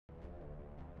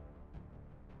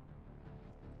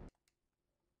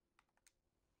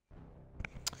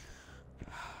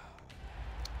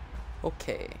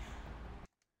Okay.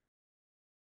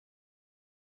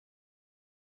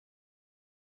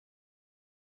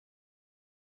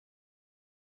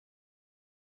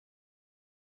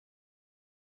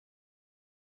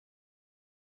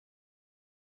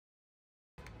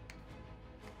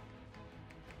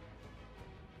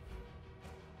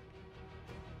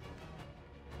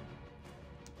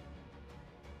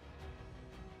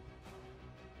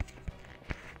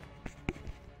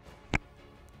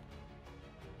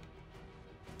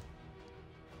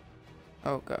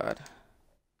 Oh God.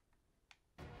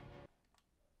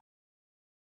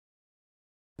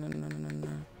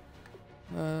 No.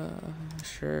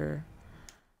 Sure.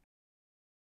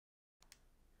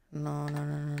 No.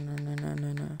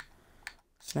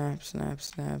 Snap.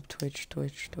 Twitch.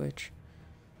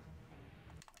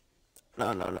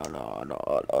 No.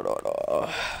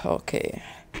 Okay.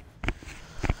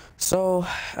 So,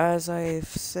 as I've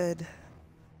said,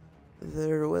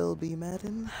 there will be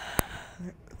Madden.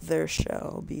 There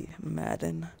shall be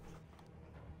Madden.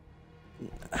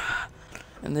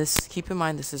 And this, keep in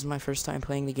mind, this is my first time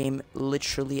playing the game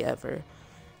literally ever.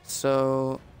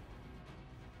 So,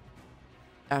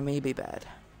 I may be bad.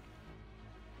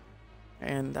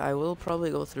 And I will probably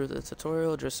go through the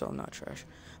tutorial just so I'm not trash.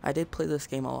 I did play this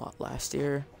game a lot last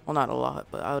year. Well, not a lot,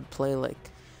 but I would play like,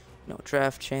 you know,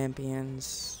 draft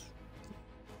champions,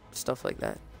 stuff like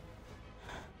that.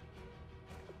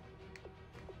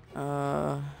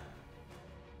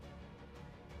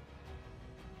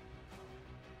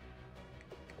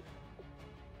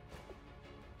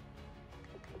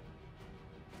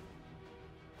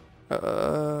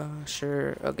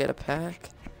 Sure, I'll get a pack.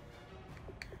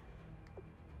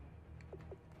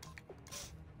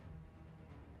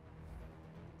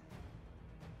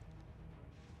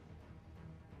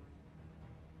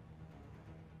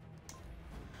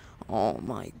 Oh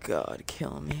my God,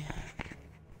 kill me.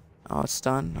 Oh, it's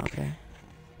done? Okay.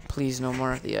 Please, no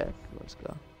more of the egg. Let's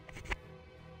go.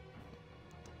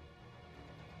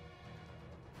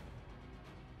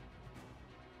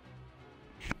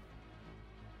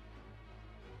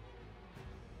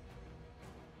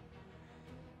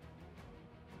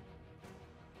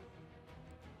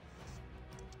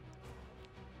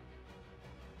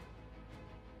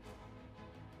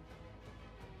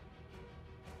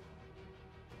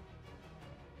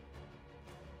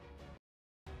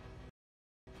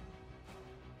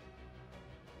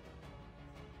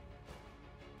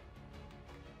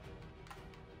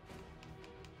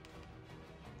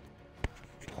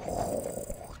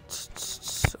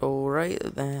 Alright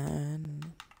then.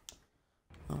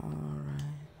 Alright.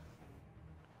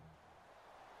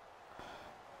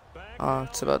 Oh,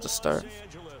 it's about to start.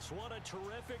 What a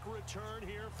terrific return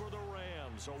here for the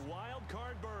Rams. A wild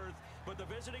card berth, but the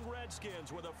visiting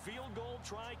Redskins with a field goal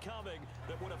try coming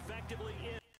that would effectively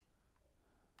end.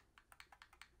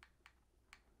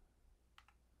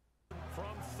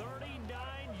 From 39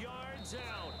 yards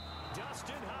out,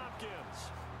 Dustin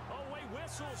Hopkins. Oh, wait,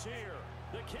 whistles here.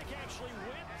 The kick actually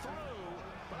went through,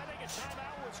 but I think a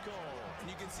timeout was called.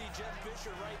 And you can see Jeff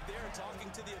Fisher right there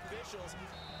talking to the officials,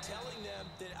 telling them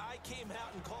that I came out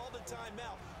and called a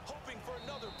timeout, hoping for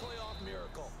another playoff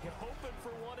miracle. You're hoping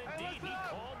for one indeed. He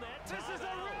called that timeout. This is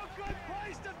a real good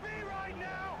place to be right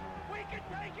now. We can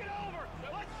take it over.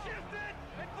 Let's shift it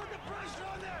and put the pressure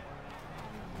on them.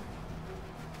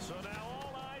 So now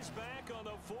all eyes back on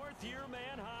the fourth-year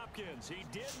man Hopkins. He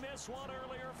did miss one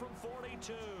earlier from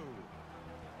 42.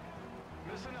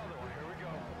 Miss another one. Here we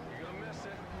go. You're going to miss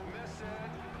it. Miss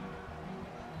it.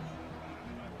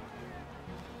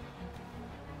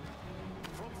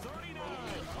 From 39.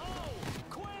 Oh!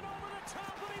 Quinn over the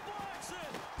top, and he blocks it.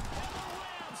 And the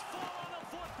Rams fall on the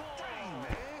football. Dang,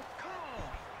 man. Come on.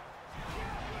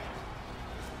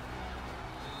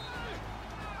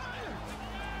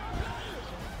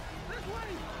 This way.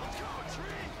 Let's go,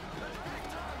 Tree. That's big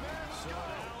time, man. Let's So go.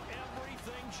 now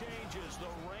everything changes. The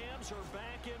Rams are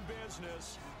back in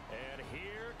business. And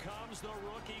here comes the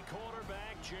rookie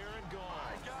quarterback, Jared Goff.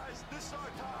 All right, guys, this is our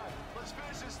time. Let's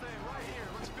finish this thing right here.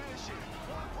 Let's finish it.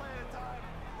 One play at a time.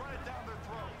 Run it down their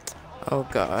throat. Oh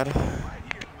God. Right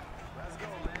here. Let's go,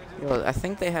 man. Yo, I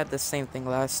think they had the same thing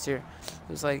last year.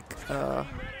 It was like, 3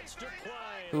 minutes to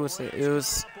play. who was it? It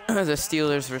was the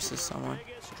Steelers versus someone.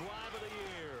 Biggest drive of the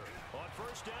year. On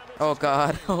first down, this Oh is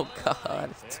God. gonna Oh be God.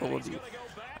 and I told he's you. gonna go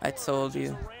I backwards told as you.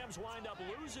 the Rams wind up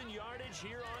losing yardage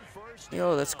here on first Yo,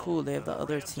 down. that's cool. They have the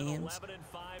other Rams at teams. 11-5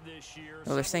 this year.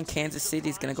 No, they're saying Kansas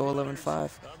City's gonna go 11-5.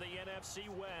 Of the NFC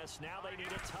West. Now they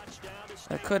need a touchdown to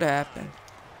stay That could happen.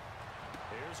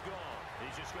 Here's Goff.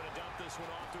 He's just going to dump this one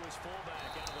off to his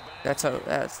fullback out of the back.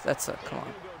 That's a come on.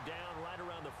 He'll go down right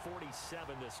around the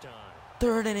 47 this time.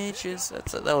 3rd and inches. That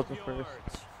was the first.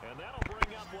 And that'll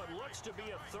bring up what looks to be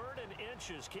a 3rd and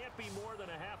inches. Can't be more than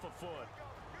a half a foot.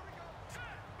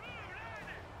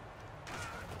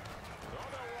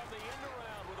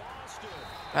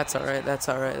 That's all right. That's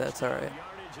all right. That's all right.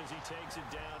 Yardage as he takes it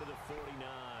down to the 49.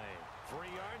 3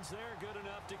 yards there, good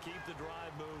enough to keep the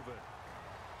drive moving.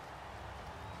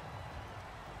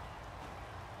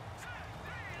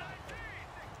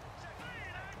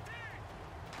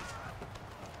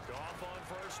 Goff on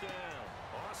 1st down.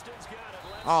 Austin's got it.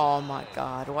 Oh my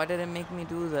God! Why did it make me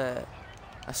do that?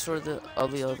 I saw all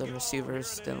the other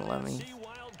receivers didn't let me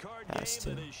pass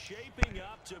to. Is shaping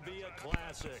up to be a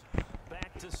classic.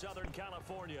 Back to Southern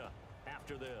California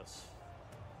after this.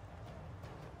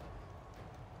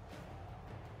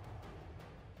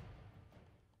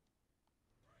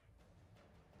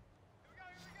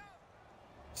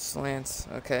 Slants,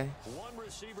 okay. One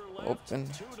receiver left, Open.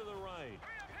 2 to the right.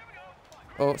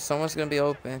 Oh, someone's gonna be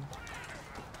open.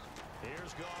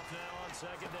 Here's Goff now on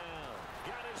 2nd down.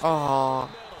 Got his Oh,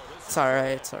 middle. This it's all right.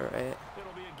 It's all right.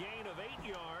 It'll be a gain of 8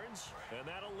 yards, and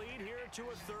that'll lead here to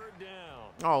a 3rd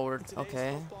down. Oh, we're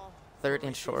okay. 3rd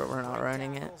and short. We're not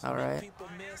running it. All right.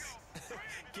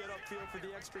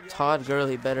 Todd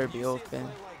Gurley better be open.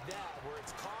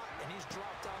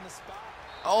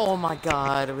 Oh my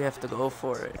God, we have to go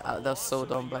for it. That was so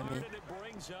dumb by me. It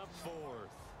brings up 4th.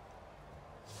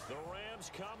 The Rams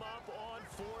come up on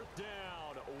 4th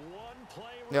down. 1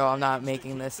 play. Yo, I'm not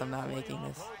making this. I'm not making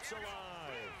this. Hopes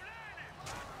alive.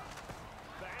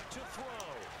 Back to throw.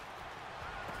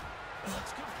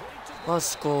 That's complete to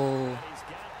Let's go. And he's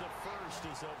got the first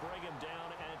as they'll bring him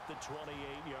down at the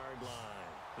 28-yard line.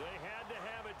 They had to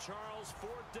have it, Charles.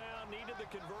 4th down, needed the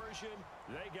conversion.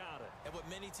 They got it. And what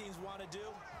many teams want to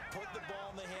do, put the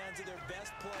ball in the hands of their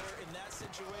best player in that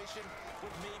situation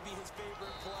with maybe his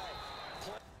favorite play.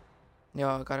 Yo,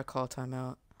 I gotta call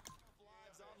timeout.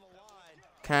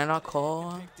 Can I not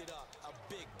call? Picked it up. A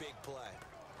big play.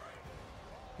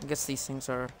 I guess these things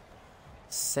are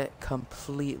set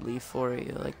completely for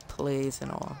you, like plays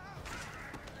and all.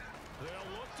 They'll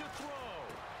look to throw.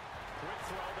 Quick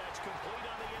throw that's complete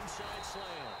on the inside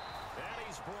slant. And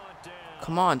he's brought down.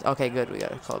 Come on. Okay, good. We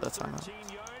gotta call that timeout. 13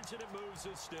 yards and it moves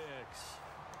the sticks.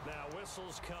 Now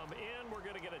whistles come in. We're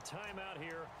going to get a timeout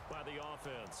here by the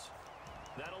offense.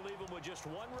 That'll leave them with just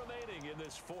 1 remaining in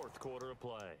this 4th quarter of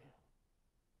play.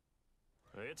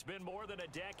 It's been more than a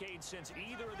decade since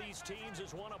either of these teams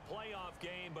has won a playoff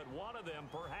game, but one of them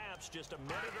perhaps just a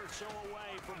minute or so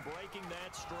away from breaking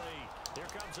that streak. Here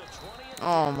comes a 20.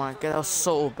 Oh my God, that was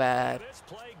so bad. This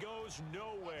play goes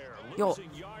nowhere. Yo.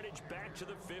 Losing yardage back to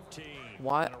the 15.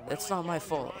 Why? And a It's really not my long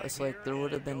fault. drive It's like there here,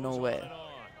 would have and been it no goes way. on and on.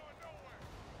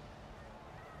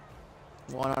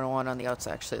 1-on-1 on the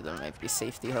outside. Actually, there might be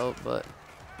safety help, but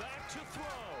Back to throw.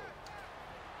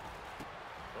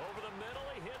 Over the middle,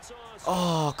 he hits Austin.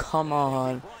 oh come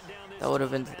on, Brought down this that would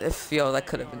have been time that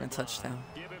could have been a touchdown.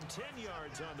 Give him 10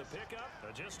 yards on the pickup.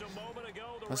 Just a moment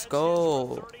ago, the Let's Redskins go.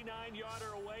 were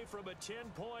 39-yarder away from a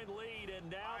 10-point lead, and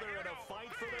now they're in a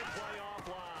fight for their playoff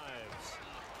lives.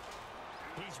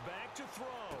 He's back to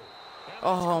throw. And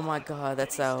Oh my God,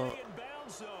 that's Did he out. stay in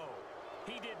bounds, though?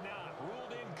 He did not.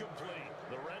 Ruled incomplete.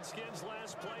 The Redskins'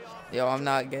 last playoff. Yo, I'm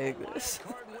not getting this.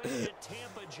 Wild card win at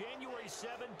Tampa, January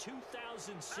 7,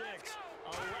 2006.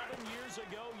 11 years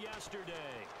ago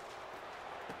yesterday.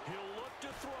 He'll look to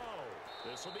throw.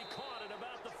 This will be caught at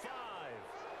about the 5.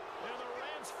 And the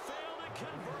Rams fail to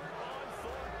convert on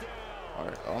 4th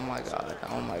down. Oh my God.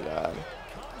 Oh my God.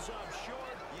 Comes up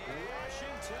short.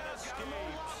 Washington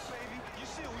escapes. Baby, you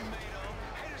see what we made of.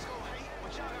 Haters gonna hate,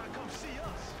 but y'all gotta come see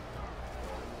us.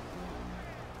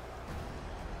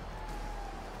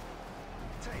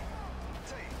 Tay,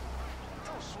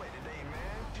 don't sweat today,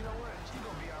 man. You know what? You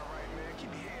gonna be all right, man.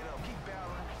 Keep your head up. Keep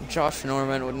battling. Josh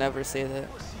Norman would never say that.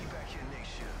 We'll see you back here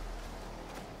next year.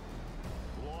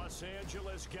 Los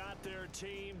Angeles got their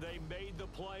team. They made the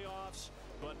playoffs,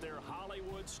 but their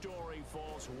Hollywood story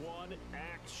falls 1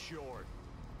 act short.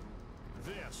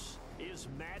 This is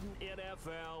Madden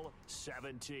NFL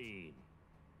 17.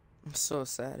 I'm so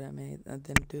sad I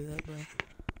didn't do that, bro.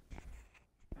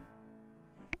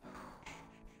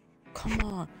 Come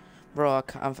on, bro.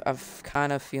 I'm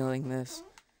kind of feeling this.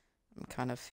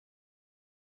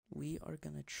 We are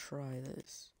gonna try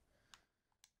this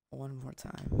one more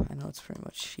time. I know it's pretty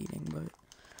much cheating, but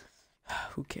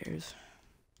who cares?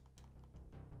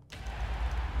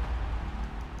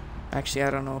 Actually, I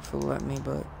don't know if it'll let me,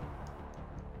 but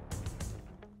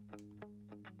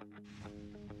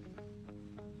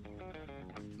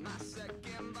My second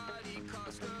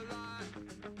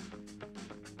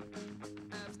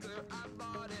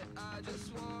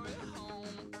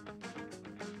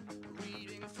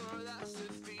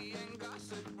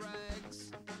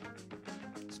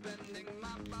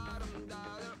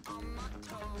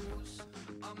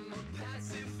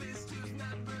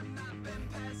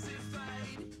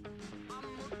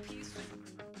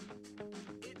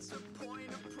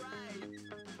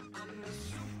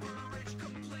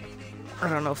I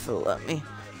don't know if it'll let me.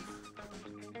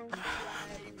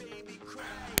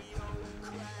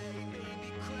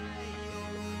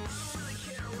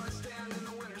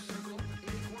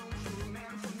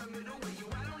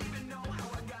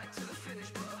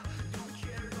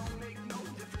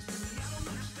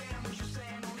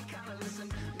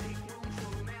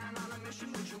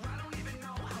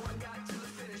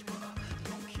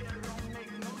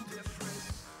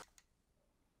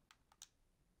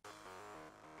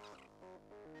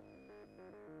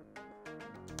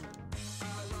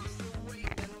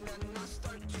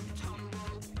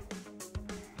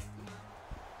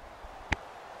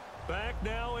 Back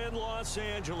now in Los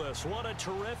Angeles. What a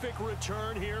terrific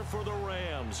return here for the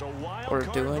Rams. A wild We're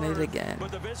card doing it berth, again.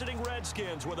 But the visiting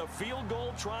Redskins with a field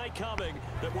goal try coming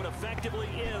that would effectively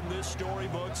end this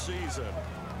storybook season.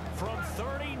 From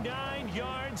 39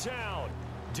 yards out,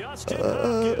 Dustin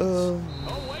Hopkins.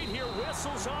 Oh, wait, here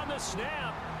whistles on the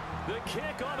snap. The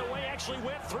kick on the way actually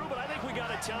went through, but I think we got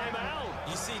a timeout.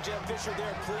 You see Jeff Fisher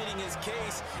there pleading his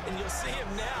case, and you'll see him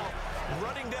now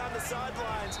running down the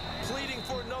sidelines, pleading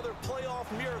for another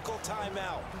playoff miracle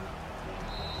timeout.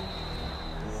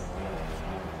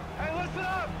 Hey, listen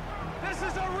up! This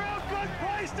is a real good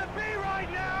place to be right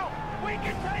now! We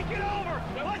can take it over!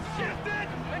 Let's shift it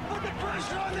and put the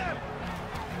pressure on them!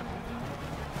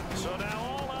 So now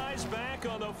all eyes back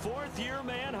on the fourth-year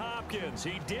man Hopkins.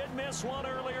 He did miss one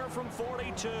earlier from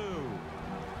 42.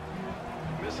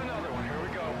 Miss another one. Here we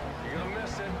go. You're gonna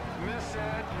miss it. Miss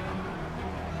it.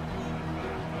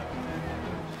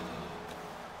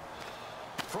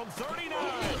 From 39.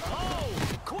 Oh!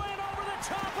 Quinn over the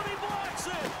top, and he blocks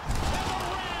it! And the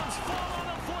Rams fall on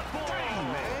the football! Dang,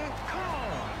 man. Come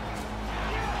on.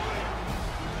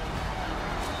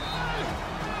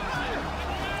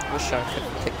 Wish I could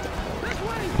have kicked it. This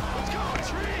way. Let's go,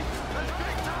 Tree. That's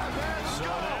big time, man. Let's So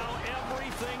go. now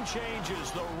everything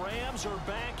changes. The Rams are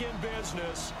back in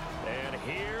business. And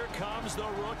here comes the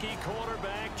rookie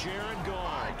quarterback, Jared All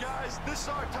Goff. right, guys, this is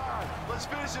our time. Let's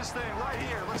finish this thing right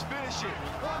here. Let's finish it.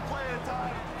 One play at a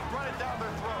time. Run it down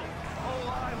their throat.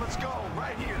 O-line, let's go.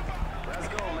 Right here. Let's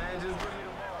go, man. Just bring me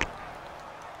the ball.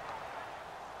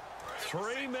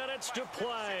 3 minutes to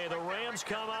play. The Rams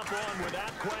come up on,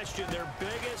 without question, their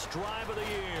biggest drive of the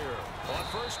year. On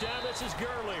first down, this is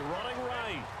Gurley running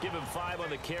right. Give him 5 on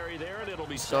the carry there, and it'll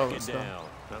be second down.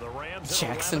 Now the Rams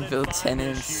Jacksonville 10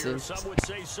 and 6. 6. Some would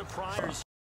say surprise.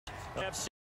 FC,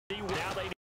 now they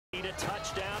need a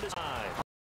touchdown to time.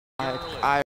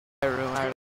 I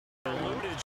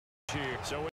Eluded here.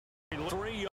 So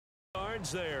 3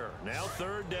 yards there. Now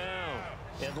third down.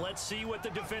 And let's see what the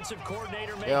defensive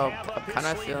coordinator may have up his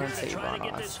kinda sleeve feeling here to try to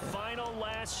get this Austin. final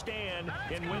last stand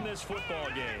and win this football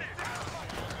game.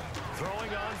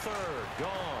 Throwing on third.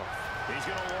 Goff. He's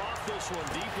going to loft this one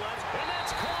deep left. And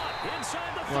that's caught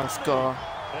inside the 30. Let's go.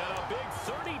 And a big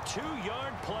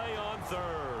 32-yard play on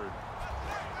third.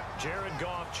 Jared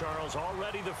Goff, Charles,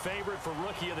 already the favorite for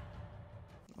rookie of the...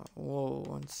 Whoa,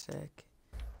 1 sec.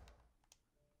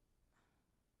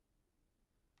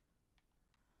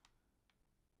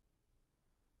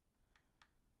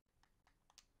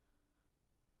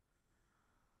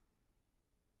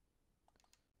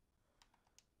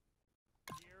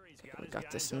 We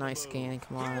got this nice gain.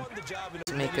 Come on.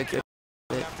 To make a good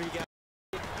bit.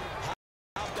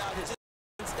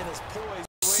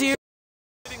 Seriously?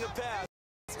 A pass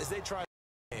as they try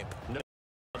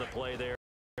The play there.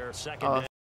 Second down.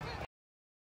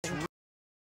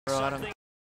 Bro, I don't Something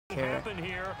care. happened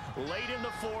here late in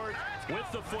the fourth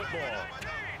with the football.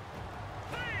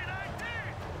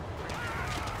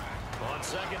 On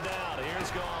second down,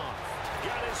 here's Goff.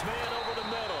 Got his man over the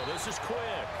middle. This is quick.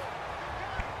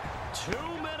 2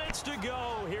 minutes to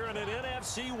go here in an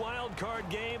NFC wildcard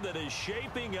game that is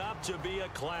shaping up to be a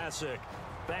classic.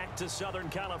 Back to Southern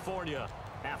California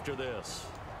after this.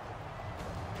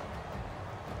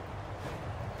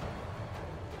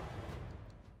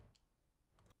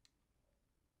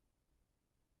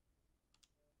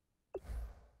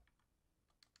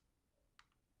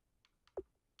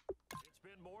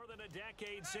 More than a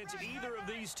decade since either of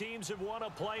these teams have won a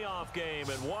playoff game,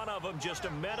 and one of them just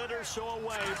a minute or so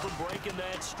away from breaking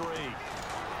that streak.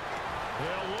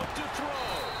 They'll look to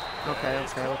throw. Okay.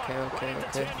 Right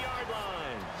at the 10-yard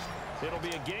line. It'll be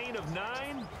a gain of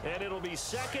 9, and it'll be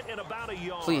second and about a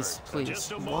yard. Please.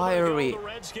 Just a moment Why are ago, we? The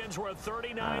Redskins were a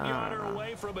 39-yarder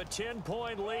away from a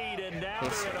 10-point lead, and now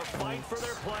they're in a fight for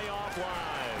their playoff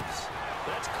lives.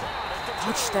 That It's caught at the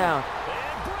Touchdown.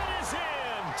 And Britt is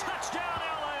in. Touchdown,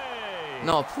 LA.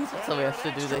 No, please don't tell me I have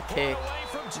to do the kick.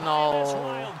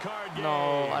 No.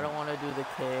 No, I don't want to do the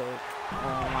kick.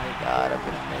 Oh my god, I'm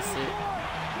gonna miss it.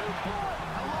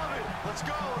 I love it. Let's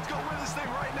go. Let's go win this thing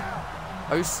right now.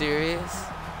 Are you serious?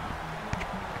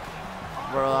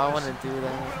 Bro, I want to do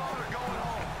that. Moving on or going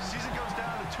home. Season goes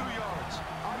down to 2 yards.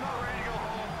 I'm not ready to go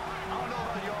home. I don't know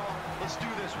about y'all. Let's do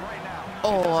this right now.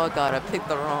 Oh, God, I picked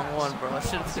the wrong one, bro. I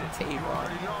should have picked Tavon.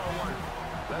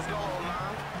 Let's go,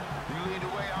 line. You lead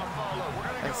the way, I'll follow. We're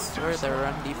gonna I go swear the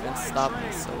run defense stopped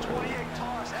me so early. 28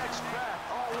 toss, X trap,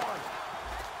 all one.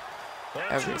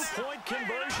 A two-point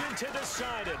conversion to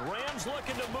decide it. Rams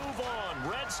looking to move on.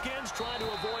 Redskins trying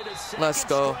to avoid a second Let's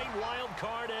go. straight wild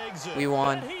card exit. We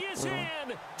won. And he is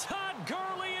in. Todd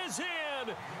Gurley is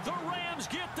in. The Rams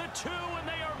get the 2, and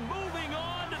they are moving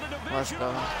on to the Let's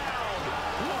divisional go. round.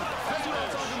 That's what I'm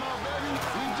talking about, baby.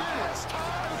 We did it.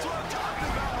 That's what I'm talking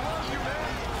about. I love you,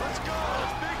 man. Let's go.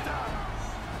 It's big time.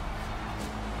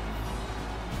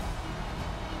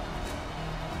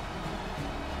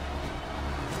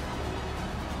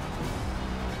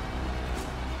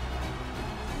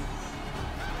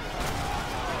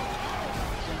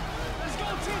 Let's go,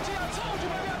 TG. I told you,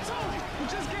 baby. I told you.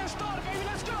 We're just getting started, baby.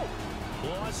 Let's go.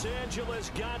 Los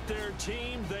Angeles got their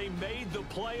team. They made the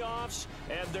playoffs,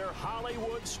 and their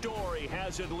Hollywood story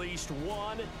has at least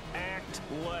one act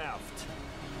left.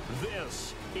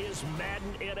 This is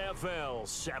Madden NFL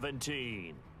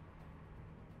 17.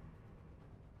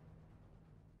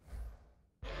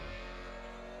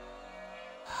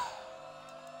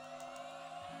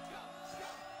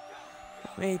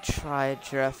 Let me try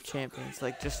draft champions,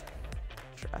 like just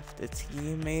draft a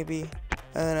team maybe,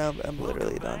 and I'm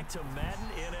literally done. Back to Madden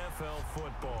NFL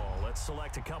football. Let's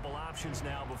select a couple options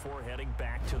now before heading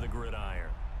back to the gridiron.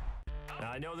 Now,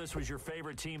 I know this was your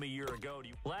favorite team a year ago.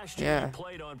 Last year you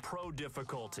played on pro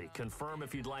difficulty. Confirm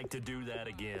if you'd like to do that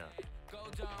again.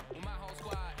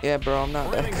 Yeah, bro, I'm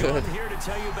not that We're going good. to go here to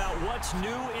tell you about what's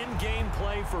new in-game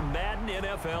play for Madden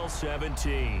NFL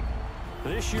 17.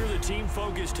 This year, the team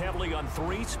focused heavily on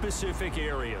 3 specific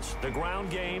areas: the ground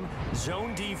game,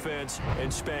 zone defense,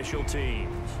 and special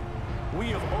teams. We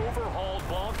have overhauled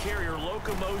ball carrier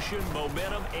locomotion,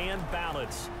 momentum, and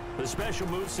balance. The special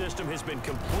move system has been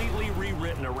completely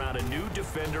rewritten around a new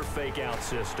defender fake-out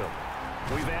system.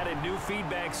 We've added new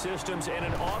feedback systems and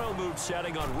an auto-move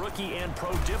setting on rookie and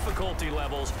pro difficulty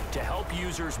levels to help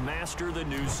users master the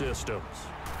new systems.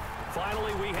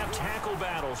 Finally, we have tackle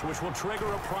battles, which will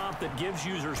trigger a prompt that gives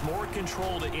users more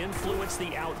control to influence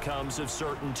the outcomes of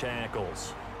certain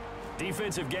tackles.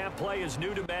 Defensive gap play is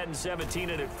new to Madden 17,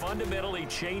 and it fundamentally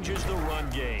changes the run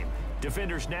game.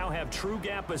 Defenders now have true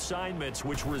gap assignments,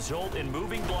 which result in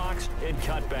moving blocks and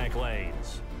cutback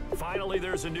lanes. Finally,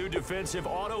 there's a new defensive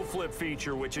auto flip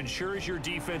feature, which ensures your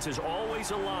defense is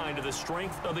always aligned to the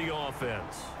strength of the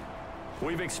offense.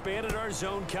 We've expanded our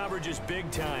zone coverages big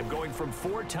time, going from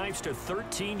 4 types to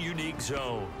 13 unique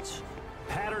zones.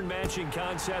 Pattern matching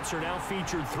concepts are now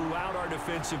featured throughout our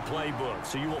defensive playbook,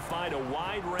 so you will find a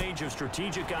wide range of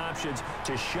strategic options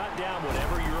to shut down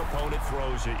whatever your opponent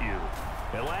throws at you.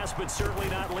 And last but certainly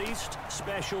not least,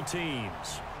 special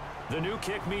teams. The new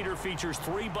kick meter features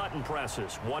 3 button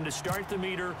presses, 1 to start the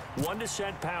meter, 1 to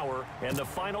set power, and the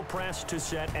final press to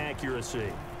set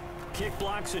accuracy. Kick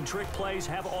blocks and trick plays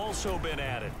have also been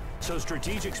added, so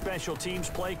strategic special teams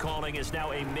play calling is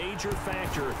now a major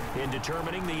factor in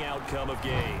determining the outcome of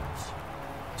games.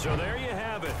 So there you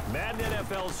have it, Madden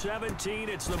NFL 17.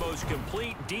 It's the most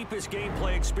complete, deepest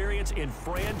gameplay experience in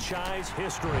franchise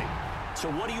history. So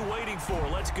what are you waiting for?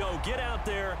 Let's go. Get out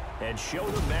there and show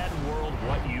the Madden world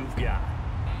what you've got.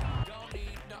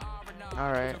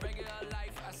 All right.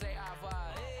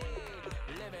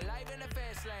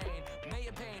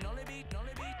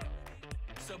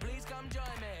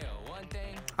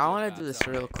 I want to do this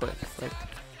real quick, like,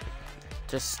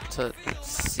 just to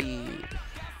see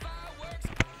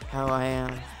how I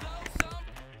am.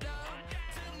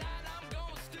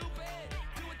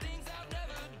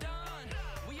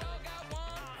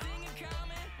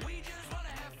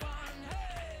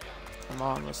 Come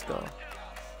on, let's go.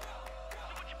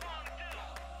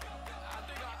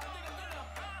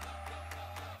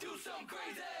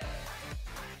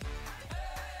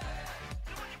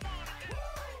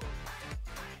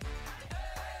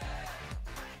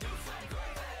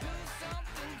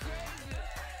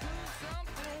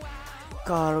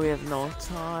 God, we have no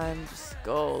time. Just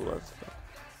go. Let's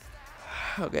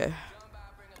go. Okay.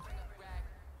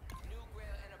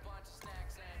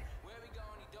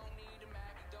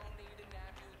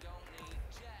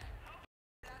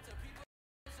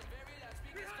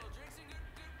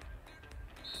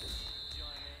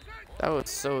 That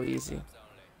was so easy.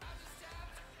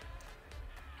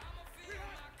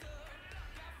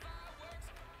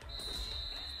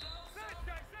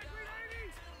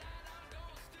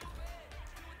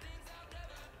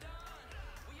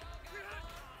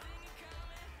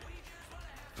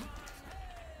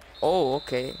 Oh,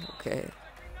 okay, okay.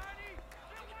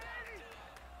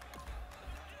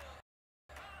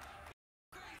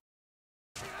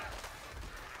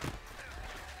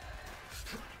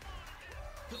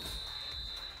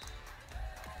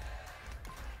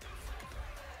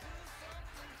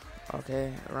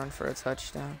 Okay, run for a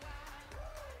touchdown.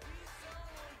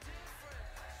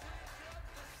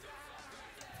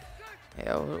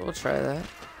 Yeah, we'll try that.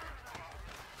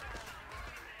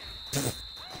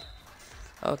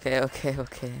 Okay, okay,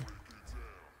 okay.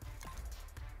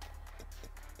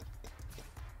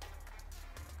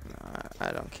 No,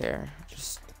 I don't care.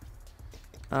 Just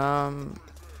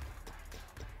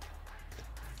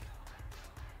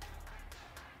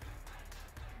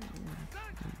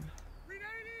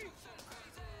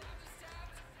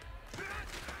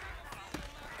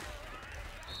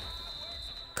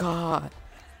God,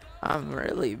 I'm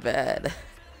really bad.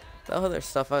 The other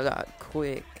stuff I got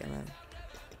quick, and then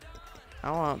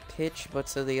I want pitch, but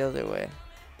to the other way.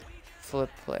 Flip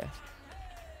play.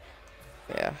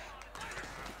 Yeah.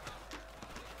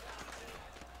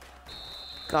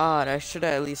 God, I should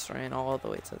have at least ran all the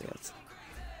way to the outside.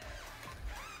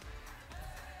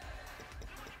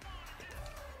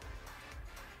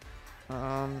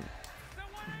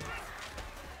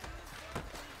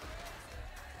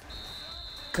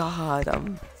 God,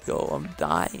 I'm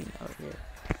dying out here.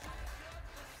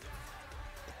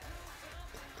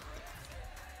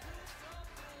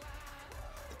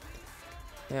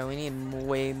 Yeah, we need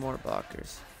way more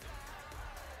blockers.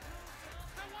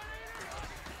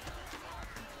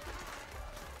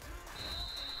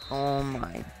 Oh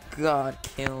my God,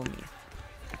 kill me.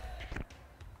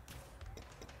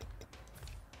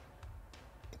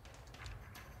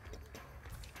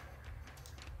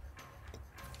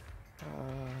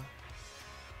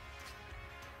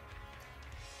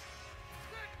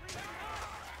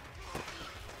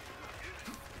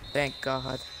 Thank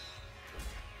God.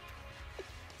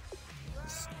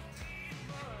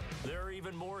 There are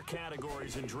even more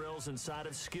categories and drills inside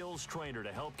of Skills Trainer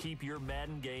to help keep your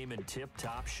Madden game in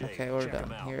tip-top shape. Okay, we're Check 'em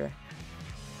done out. here.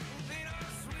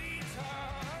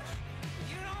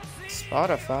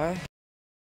 Spotify.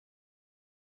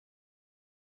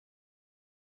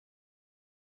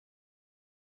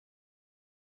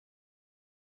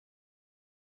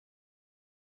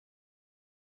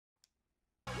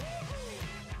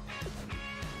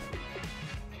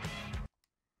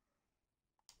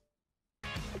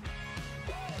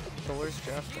 The worst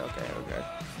draft? Okay, okay.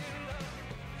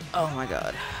 Oh my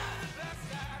God.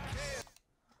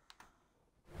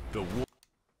 The war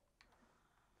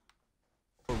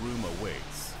room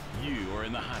awaits. You are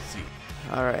in the hot seat.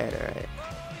 Alright, alright.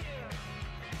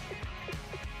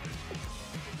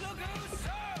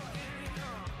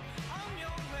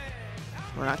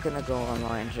 We're not gonna go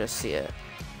online just yet.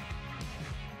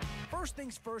 First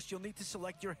things first, you'll need to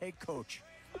select your head coach,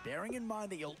 bearing in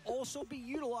mind that you'll also be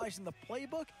utilizing the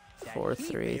playbook that 4-3-3-4.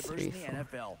 he favors in the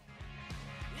NFL.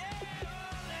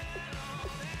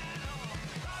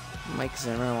 Mike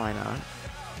Zimmer, why not?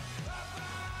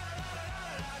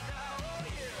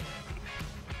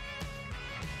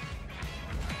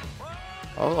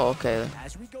 Oh, okay.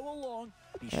 As we go along,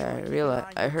 be Yeah, sure I to keep realized.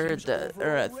 an eye I on your heard team's that,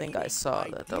 or I overall think I rating. saw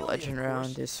that the Ideally, legend of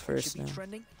round course, is it first should be now.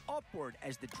 trending upward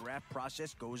as the draft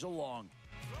process goes along.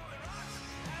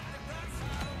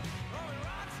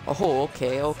 Oh,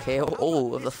 okay, okay. How Oh,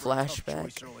 about the this for a tough flashback.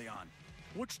 choice early on?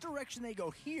 Which direction they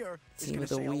go here is Team going of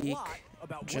to the say a week. lot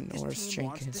about what this Janoris team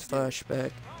wants Jenkins to do.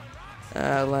 flashback.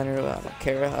 Leonard, I don't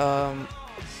care.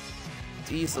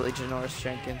 Easily Janoris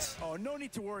Jenkins. Oh, no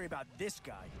need to worry about this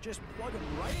guy. Just plug him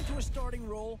right into a starting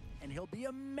role, and he'll be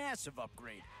a massive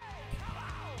upgrade.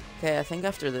 Okay, I think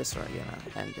after this we're gonna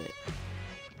end it.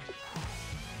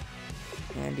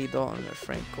 Andy Dalton or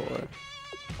Frank Gore.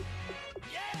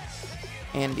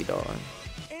 Andy Dalton.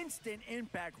 Instant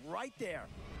impact right there.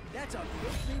 That's a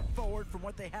big leap forward from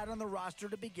what they had on the roster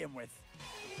to begin with.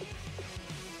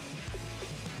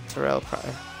 Terrell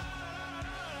Pryor.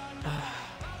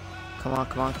 Come on,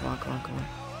 come on, come on, come on, come on.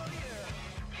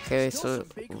 Okay, so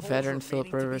veteran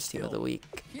Philip Rivers, team of the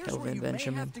week. Kelvin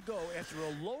Benjamin.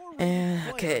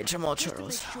 And okay, Jamal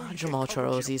Charles. Jamal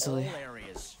Charles easily.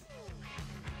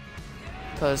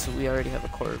 Because we already have a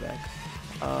quarterback.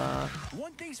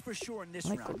 One thing's for sure in this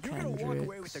Michael round, you're going to walk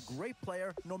away with a Kendricks. great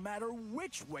player no matter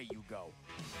which way you go.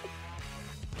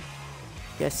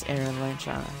 Yes, Aaron Lynch.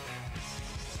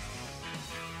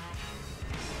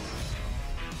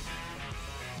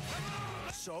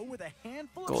 with a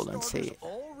handful Golden of starters State.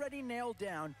 already nailed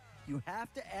down, you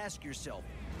have to ask yourself,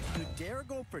 do you dare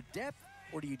go for depth,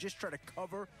 or do you just try to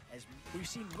cover? As we've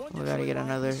seen one We gotta get Detroit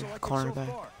another Lions selected so cornerback.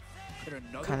 far. Could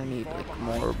another Kind of be need far like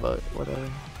behind? more, but whatever.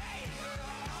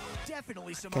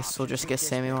 Definitely some Guess we'll options just with get this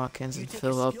Sammy pick. Watkins You and take a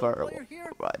fill up skilled our player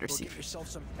here, wide or get receivers. yourself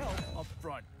some help up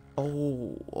front. Oh,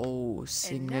 And now's where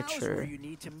signature you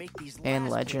need to make these and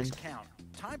last picks legend. count.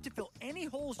 Time to fill any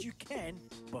holes you can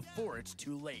before it's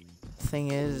too late.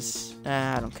 Thing is,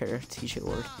 I don't care. TJ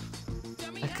Ward.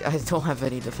 I don't have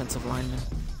any defensive linemen.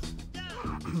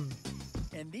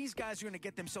 And these guys are going to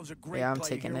get themselves a great Yeah, I'm player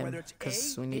taking here, him whether it's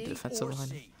because A, we need B, defensive or line.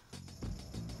 C.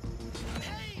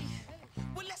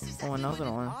 Oh, another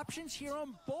one. Options here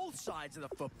on both sides of the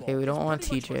football. Hey, we don't It's want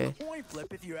pretty much TJ. like a coin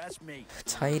flip if you ask me.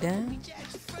 Tight end?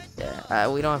 Yeah,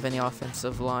 we don't have any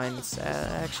offensive lines.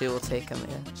 Actually, we'll take him,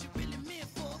 yeah.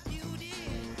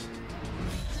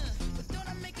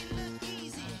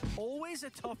 Always a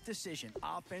tough decision,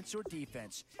 offense or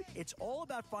defense. It's all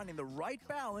about finding the right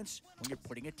balance when you're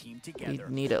putting a team We together.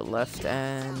 need a left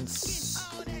end.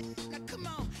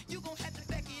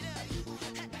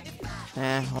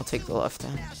 I'll take the left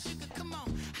end.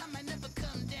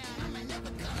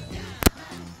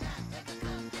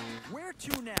 Where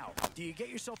to now? Do you get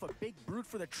yourself a big brute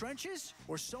for the trenches,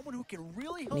 or someone who can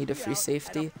really help Need a you free out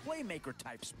safety. at a playmaker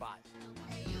type spot?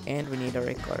 And we need a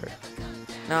right guard.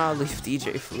 Now I'll leave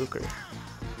DJ Fluker.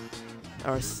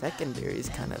 Our secondary is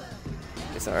kind of...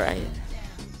 It's alright.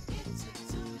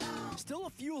 Still a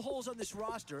few holes on this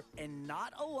roster, and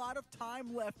not a lot of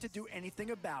time left to do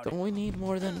anything about Don't it. we need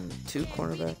more than 2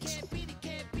 cornerbacks?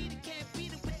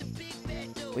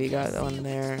 We got one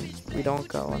there. We don't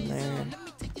got one there.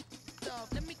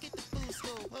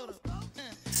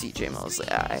 CJ Mosley.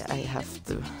 I have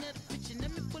to.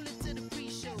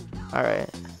 Alright.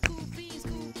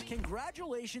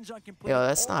 Congratulations on completing Yo,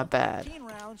 that's all not bad. 15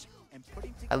 rounds and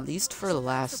putting At together least for some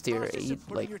last year, process of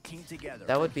putting like, your team together.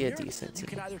 that would be a Here, decent you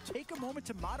can team. either take a moment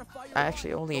to modify your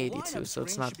Actually, lineup. only The 82, lineup so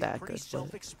it's screen not should be that pretty good, but-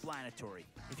 self-explanatory.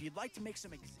 If you'd like to make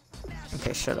some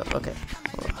Okay, shut up. Okay.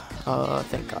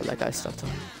 Thank God that guy stopped on.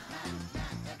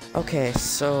 Okay,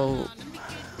 so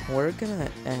we're gonna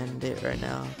end it right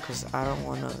now because I don't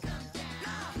wanna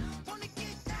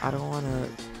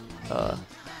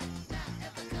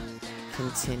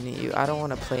continue. I don't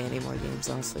wanna play any more games,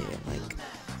 honestly. And like,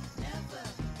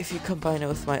 if you combine it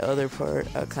with my other part,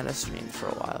 I kind of streamed for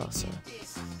a while, so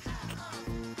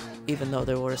even though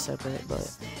they were separate, but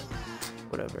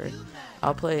whatever.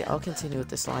 I'll continue with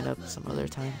this lineup some other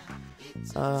time.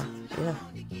 Yeah.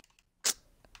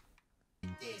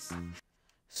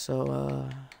 So,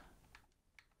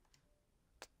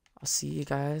 I'll see you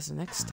guys next time.